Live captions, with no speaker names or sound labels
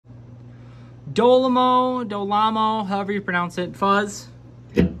DOLAMO, however you pronounce it, fuzz.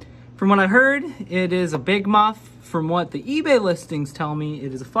 From what I heard, it is a big muff. From what the eBay listings tell me,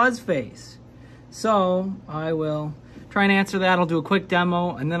 it is a fuzz face. So I will try and answer that. I'll do a quick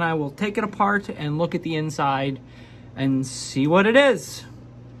demo, and then I will take it apart and look at the inside and see what it is.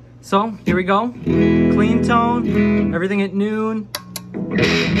 So here we go. Clean tone, everything at noon.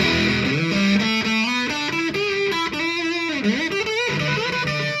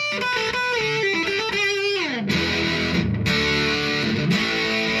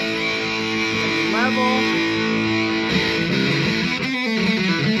 Level.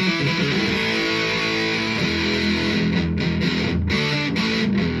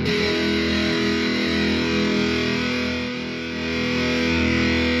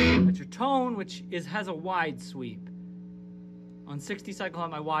 Tone, which has a wide sweep. On 60 cycle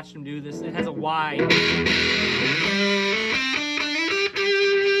hum, I watched him do this. It has a wide.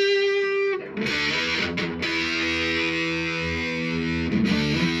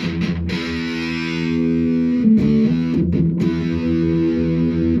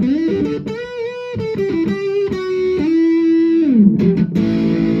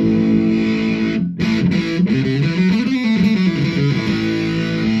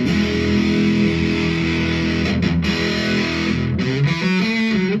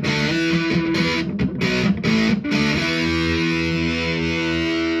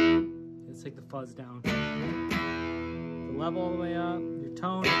 Take the fuzz down. The level all the way up, your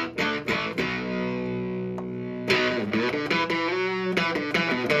tone.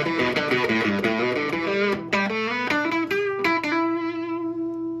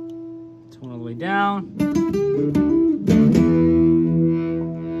 Tone all the way down.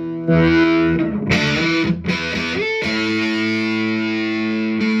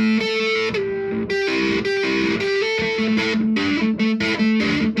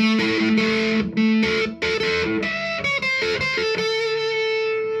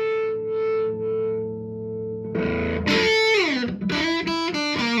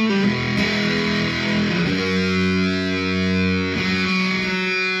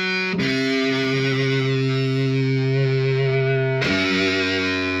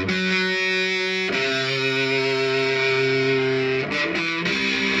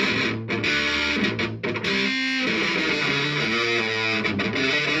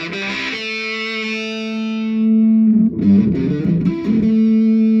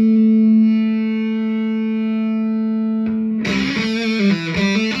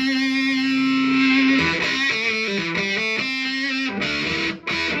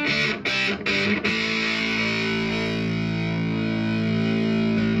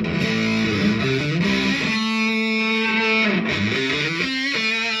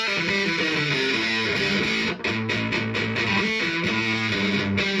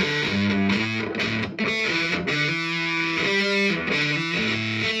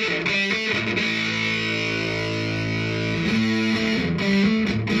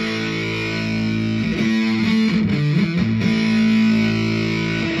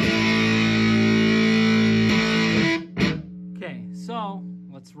 So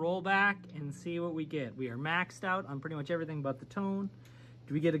let's roll back and see what we get. We are maxed out on pretty much everything but the tone.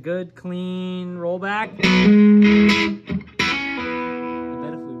 Do we get a good clean rollback? I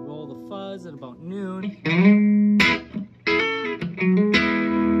bet if we roll the fuzz at about noon.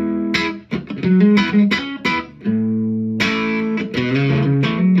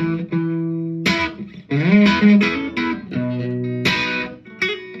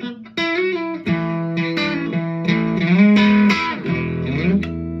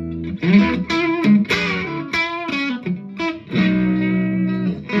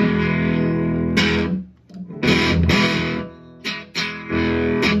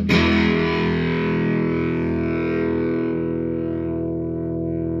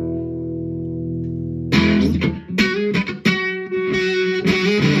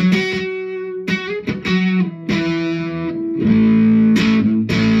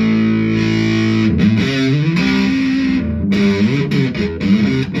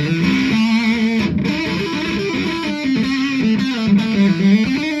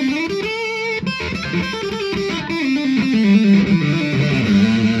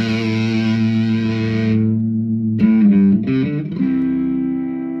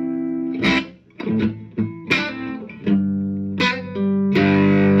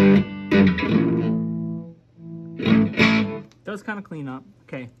 Does kind of clean up.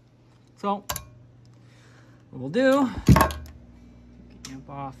 Okay, so what we'll do, take the amp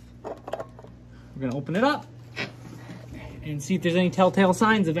off, we're gonna open it up and see if there's any telltale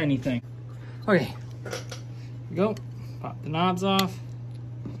signs of anything. Okay, here we go. Pop the knobs off.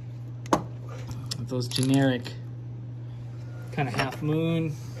 those generic kind of half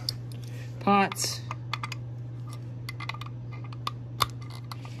moon pots.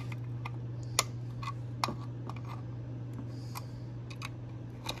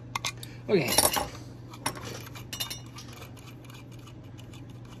 Okay.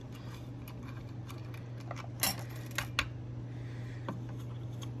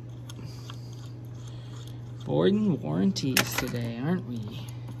 Avoiding warranties today, aren't we?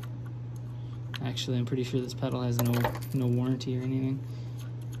 Actually, I'm pretty sure this pedal has no warranty or anything.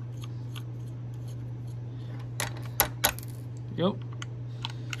 Yep.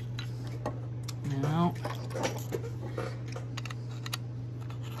 Now.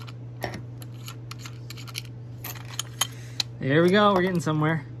 There we go, we're getting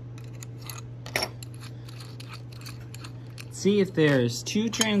somewhere. Let's see if there's 2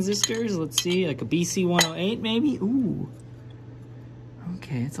 transistors. Let's see, like a BC108 maybe? Ooh.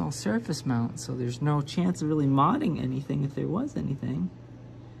 Okay, it's all surface mount, so there's no chance of really modding anything if there was anything.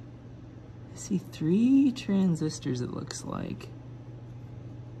 I see 3 transistors, it looks like.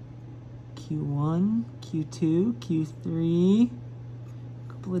 Q1, Q2, Q3,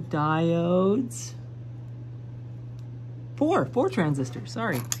 a couple of diodes. 4 transistors,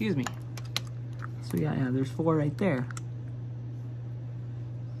 sorry, excuse me. So yeah, there's 4 right there.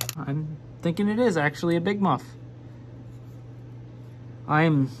 I'm thinking it is actually a big muff.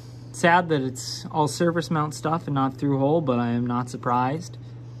 I'm sad that it's all surface mount stuff and not through hole, but I am not surprised.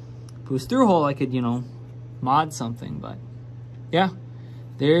 If it was through hole, I could, you know, mod something, but yeah,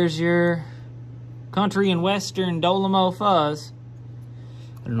 there's your country and western DOLAMO Fuzz.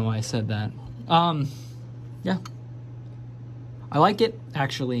 I don't know why I said that. Yeah. I like it,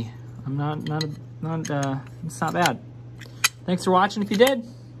 actually. It's not bad. Thanks for watching if you did.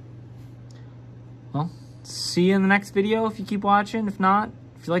 Well, see you in the next video if you keep watching. If not,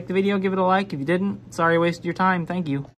 if you liked the video, give it a like. If you didn't, sorry I wasted your time. Thank you.